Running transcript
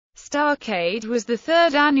Starrcade was the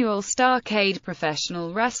third annual Starrcade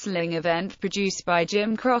professional wrestling event produced by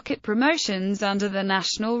Jim Crockett Promotions under the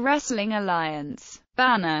National Wrestling Alliance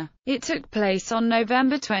banner. It took place on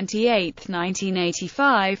November 28,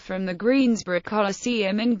 1985 from the Greensboro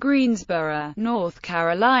Coliseum in Greensboro, North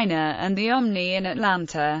Carolina and the Omni in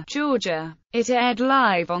Atlanta, Georgia. It aired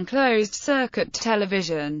live on closed-circuit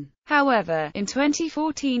television. However, in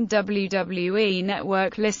 2014 WWE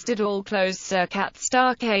Network listed all closed-circuit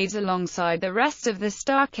Starrcades alongside the rest of the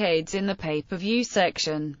Starrcades in the pay-per-view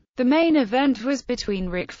section. The main event was between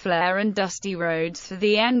Ric Flair and Dusty Rhodes for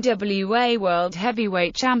the NWA World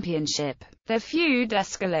Heavyweight Championship. Their feud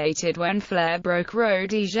escalated when Flair broke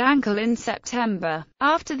Rhodes' ankle in September.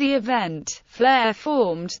 After the event, Flair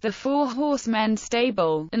formed the Four Horsemen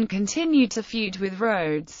stable, and continued to feud with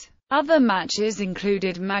Rhodes. Other matches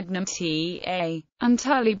included Magnum TA and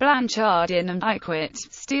Tully Blanchard in an I Quit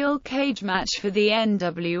steel cage match for the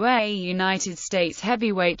NWA United States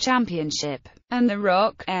Heavyweight Championship, and The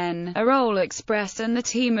Rock, a Roll Express and the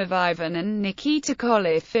team of Ivan and Nikita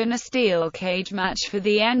Koloff in a steel cage match for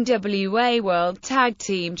the NWA World Tag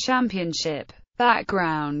Team Championship.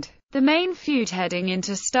 Background: the main feud heading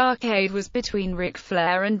into Starrcade was between Ric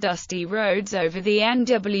Flair and Dusty Rhodes over the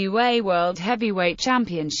NWA World Heavyweight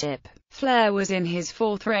Championship. Flair was in his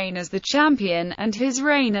fourth reign as the champion, and his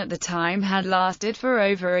reign at the time had lasted for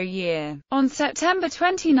over a year. On September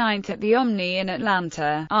 29 at the Omni in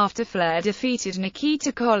Atlanta, after Flair defeated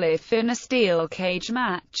Nikita Koloff in a steel cage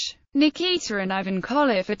match, Nikita and Ivan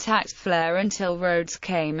Koloff attacked Flair until Rhodes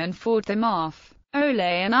came and fought them off. Ole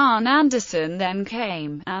and Arn Anderson then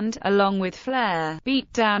came, and, along with Flair,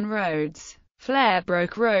 beat down Rhodes. Flair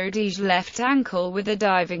broke Rhodes' left ankle with a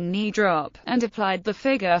diving knee drop, and applied the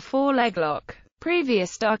figure-4 leglock.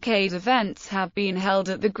 Previous Starrcade events have been held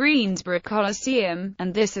at the Greensboro Coliseum,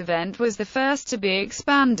 and this event was the first to be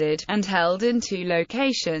expanded, and held in 2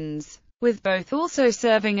 locations, with both also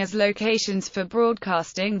serving as locations for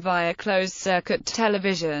broadcasting via closed-circuit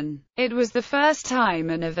television. It was the first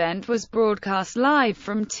time an event was broadcast live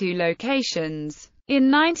from 2 locations.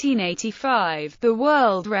 In 1985, the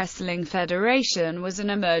World Wrestling Federation was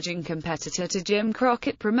an emerging competitor to Jim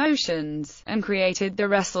Crockett Promotions, and created the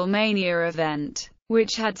WrestleMania event,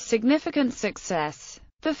 which had significant success.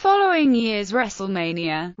 The following year's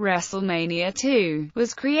WrestleMania, WrestleMania 2,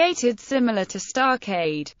 was created similar to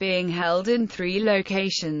Starrcade, being held in 3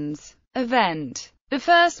 locations. Event: the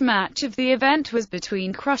first match of the event was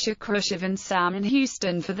between Crusher Khrushchev and Sam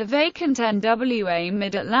Houston for the vacant NWA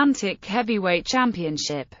Mid-Atlantic Heavyweight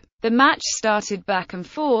Championship. The match started back and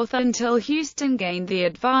forth until Houston gained the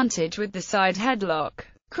advantage with the side headlock.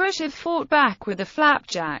 Khrushchev fought back with a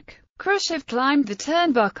flapjack. Khrushchev climbed the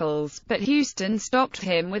turnbuckles, but Houston stopped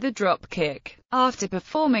him with a drop kick. After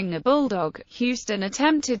performing a bulldog, Houston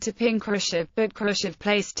attempted to pin Khrushchev, but Khrushchev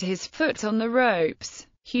placed his foot on the ropes.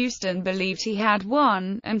 Houston believed he had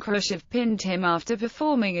won, and Khrushchev pinned him after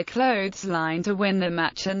performing a clothesline to win the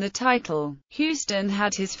match and the title. Houston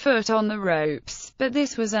had his foot on the ropes, but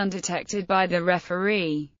this was undetected by the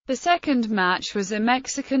referee. The second match was a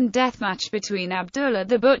Mexican death match between Abdullah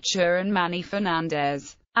the Butcher and Manny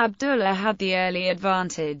Fernandez. Abdullah had the early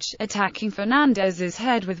advantage, attacking Fernandez's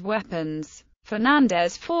head with weapons.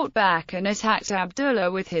 Fernandez fought back and attacked Abdullah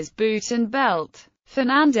with his boot and belt.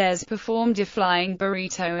 Fernandez performed a flying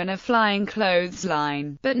burrito and a flying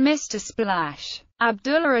clothesline, but missed a splash.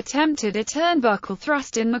 Abdullah attempted a turnbuckle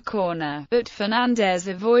thrust in the corner, but Fernandez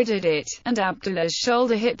avoided it, and Abdullah's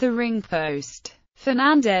shoulder hit the ring post.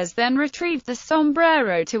 Fernandez then retrieved the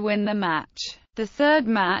sombrero to win the match. The third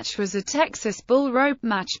match was a Texas bull rope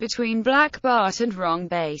match between Black Bart and Wrong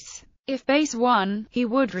Bass. If Bass won, he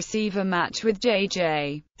would receive a match with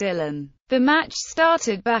J.J. Dillon. The match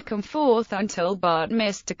started back and forth until Bart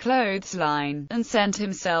missed a clothesline, and sent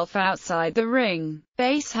himself outside the ring.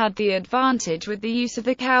 Bass had the advantage with the use of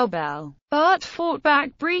the cowbell. Bart fought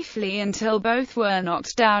back briefly until both were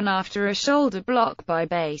knocked down after a shoulder block by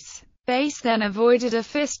Bass. Bass then avoided a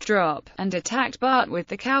fist drop, and attacked Bart with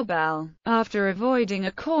the cowbell. After avoiding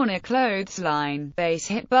a corner clothesline, Bass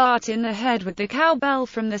hit Bart in the head with the cowbell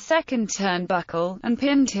from the second turnbuckle, and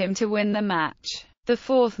pinned him to win the match. The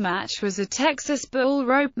fourth match was a Texas bull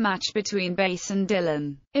rope match between Bass and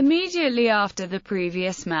Dillon. Immediately after the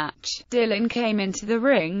previous match, Dillon came into the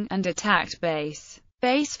ring, and attacked Bass.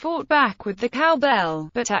 Bass fought back with the cowbell,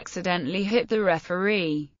 but accidentally hit the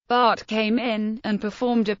referee. Bart came in, and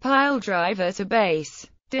performed a pile driver to Bass.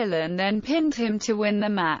 Dillon then pinned him to win the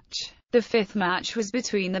match. The fifth match was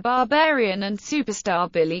between the Barbarian and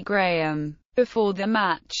superstar Billy Graham. Before the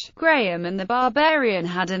match, Graham and the Barbarian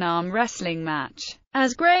had an arm wrestling match.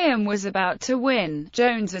 As Graham was about to win,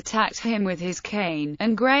 Jones attacked him with his cane,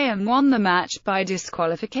 and Graham won the match by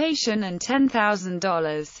disqualification and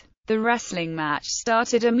 $10,000. The wrestling match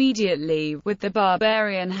started immediately, with the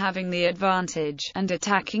Barbarian having the advantage, and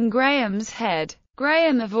attacking Graham's head.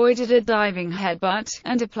 Graham avoided a diving headbutt,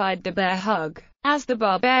 and applied the bear hug. As the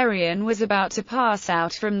Barbarian was about to pass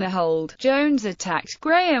out from the hold, Jones attacked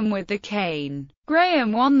Graham with the cane.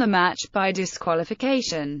 Graham won the match by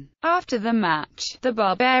disqualification. After the match, the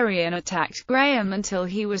Barbarian attacked Graham until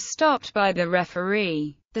he was stopped by the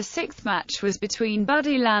referee. The sixth match was between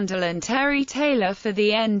Buddy Landel and Terry Taylor for the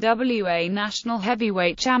NWA National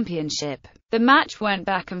Heavyweight Championship. The match went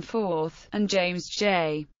back and forth, and James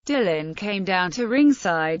J. Dillon came down to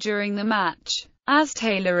ringside during the match. As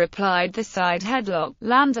Taylor applied the side headlock,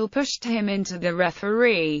 Landel pushed him into the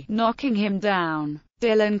referee, knocking him down.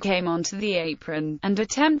 Dillon came onto the apron, and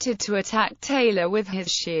attempted to attack Taylor with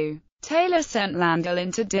his shoe. Taylor sent Landel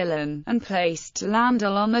into Dillon, and placed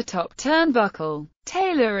Landel on the top turnbuckle.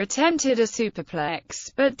 Taylor attempted a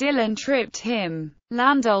superplex, but Dillon tripped him.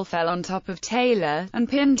 Landel fell on top of Taylor, and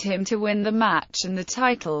pinned him to win the match and the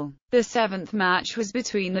title. The seventh match was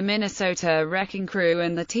between the Minnesota Wrecking Crew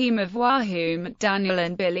and the team of Wahoo McDaniel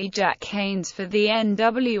and Billy Jack Haynes for the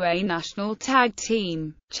NWA National Tag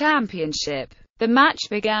Team Championship. The match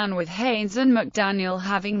began with Haynes and McDaniel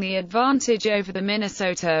having the advantage over the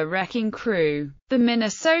Minnesota Wrecking Crew. The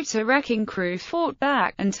Minnesota Wrecking Crew fought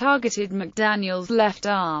back, and targeted McDaniel's left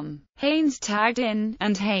arm. Haynes tagged in,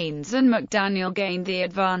 and Haynes and McDaniel gained the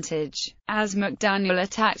advantage. As McDaniel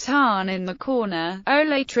attacked Arn in the corner,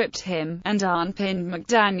 Ole tripped him, and Arn pinned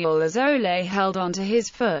McDaniel as Ole held onto his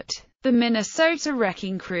foot. The Minnesota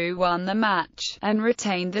Wrecking Crew won the match, and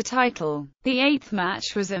retained the title. The eighth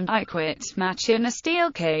match was an I Quit match in a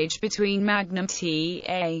steel cage between Magnum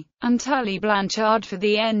TA and Tully Blanchard for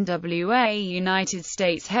the NWA United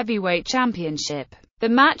States Heavyweight Championship. The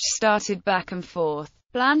match started back and forth.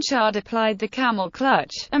 Blanchard applied the camel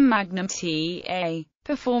clutch, and Magnum TA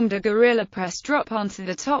performed a gorilla press drop onto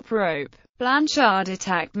the top rope. Blanchard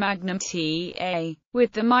attacked Magnum TA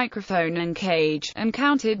with the microphone and cage, and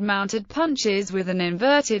countered mounted punches with an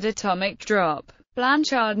inverted atomic drop.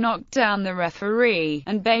 Blanchard knocked down the referee,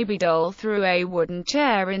 and Baby Doll threw a wooden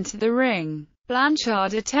chair into the ring.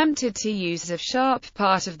 Blanchard attempted to use a sharp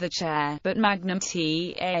part of the chair, but Magnum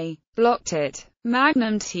TA blocked it.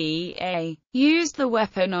 Magnum TA used the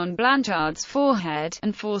weapon on Blanchard's forehead,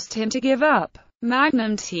 and forced him to give up.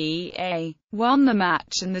 Magnum TA won the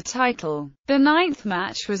match and the title. The ninth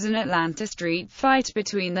match was an Atlanta street fight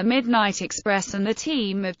between the Midnight Express and the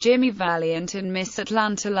team of Jimmy Valiant and Miss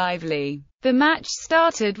Atlanta Lively. The match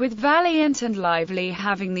started with Valiant and Lively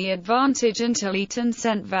having the advantage until Eaton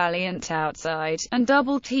sent Valiant outside, and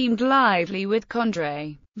double-teamed Lively with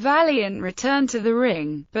Condrey. Valiant returned to the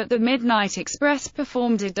ring, but the Midnight Express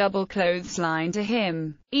performed a double clothesline to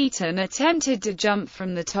him. Eaton attempted to jump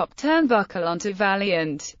from the top turnbuckle onto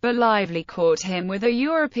Valiant, but Lively caught him with a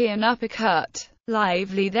European uppercut.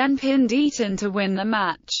 Lively then pinned Eaton to win the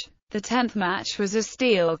match. The 10th match was a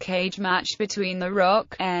steel cage match between The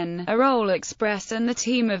Rock, Roll Express and the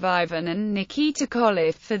team of Ivan and Nikita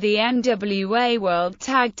Koloff for the NWA World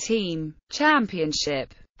Tag Team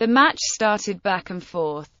Championship. The match started back and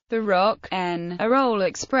forth. The Rock, Roll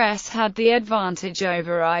Express had the advantage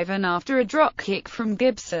over Ivan after a dropkick from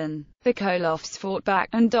Gibson. The Koloffs fought back,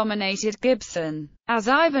 and dominated Gibson. As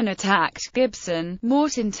Ivan attacked Gibson,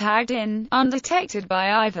 Morton tagged in, undetected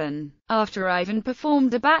by Ivan. After Ivan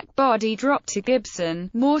performed a back body drop to Gibson,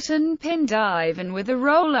 Morton pinned Ivan with a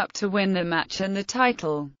roll-up to win the match and the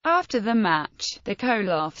title. After the match, the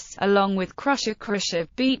Koloffs, along with Crusher Khrushchev,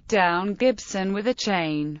 beat down Gibson with a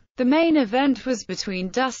chain. The main event was between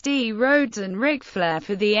Dusty Rhodes and Ric Flair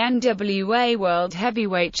for the NWA World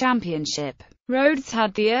Heavyweight Championship. Rhodes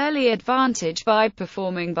had the early advantage by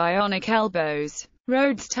performing bionic elbows.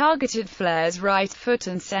 Rhodes targeted Flair's right foot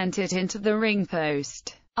and sent it into the ring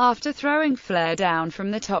post. After throwing Flair down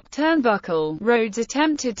from the top turnbuckle, Rhodes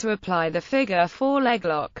attempted to apply the figure 4 leg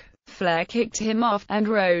lock. Flair kicked him off, and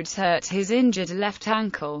Rhodes hurt his injured left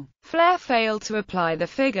ankle. Flair failed to apply the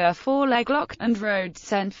figure 4 leg lock, and Rhodes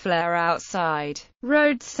sent Flair outside.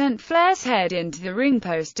 Rhodes sent Flair's head into the ring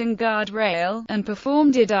post and guardrail, and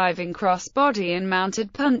performed a diving crossbody and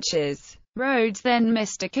mounted punches. Rhodes then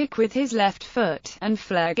missed a kick with his left foot, and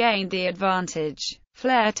Flair gained the advantage.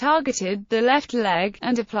 Flair targeted the left leg,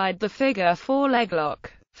 and applied the figure 4 leg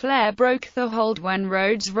lock. Flair broke the hold when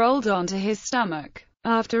Rhodes rolled onto his stomach.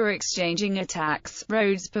 After exchanging attacks,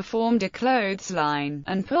 Rhodes performed a clothesline,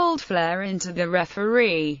 and pulled Flair into the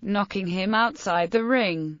referee, knocking him outside the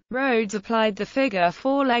ring. Rhodes applied the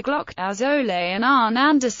figure-4 leg lock, as Ole and Arn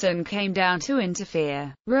Anderson came down to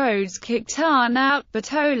interfere. Rhodes kicked Arn out,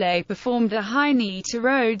 but Ole performed a high knee to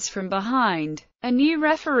Rhodes from behind. A new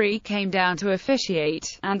referee came down to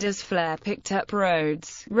officiate, and as Flair picked up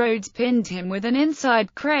Rhodes, Rhodes pinned him with an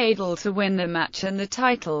inside cradle to win the match and the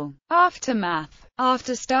title. Aftermath.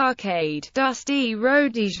 After Starrcade, Dusty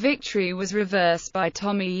Rhodes' victory was reversed by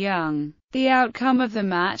Tommy Young. The outcome of the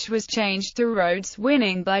match was changed to Rhodes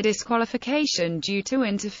winning by disqualification due to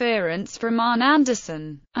interference from Arn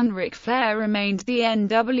Anderson, and Ric Flair remained the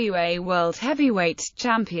NWA World Heavyweight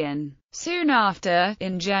Champion. Soon after,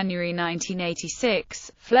 in January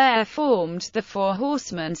 1986, Flair formed the Four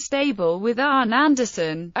Horsemen stable with Arn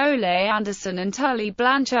Anderson, Ole Anderson and Tully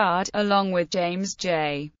Blanchard, along with James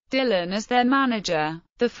J. Dillon as their manager.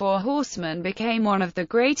 The Four Horsemen became one of the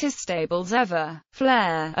greatest stables ever.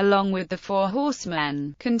 Flair, along with the Four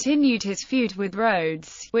Horsemen, continued his feud with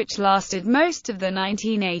Rhodes, which lasted most of the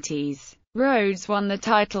 1980s. Rhodes won the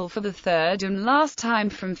title for the third and last time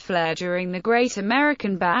from Flair during the Great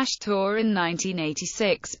American Bash Tour in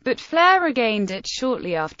 1986, but Flair regained it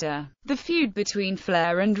shortly after. The feud between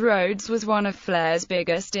Flair and Rhodes was one of Flair's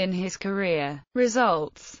biggest in his career.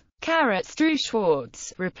 Results. Drew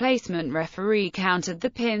Schwartz, replacement referee, countered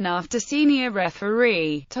the pin after senior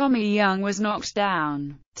referee Tommy Young was knocked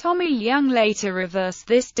down. Tommy Young later reversed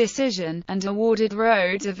this decision, and awarded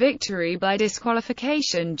Rhodes a victory by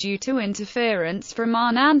disqualification due to interference from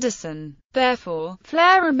Arn Anderson. Therefore,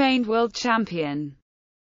 Flair remained world champion.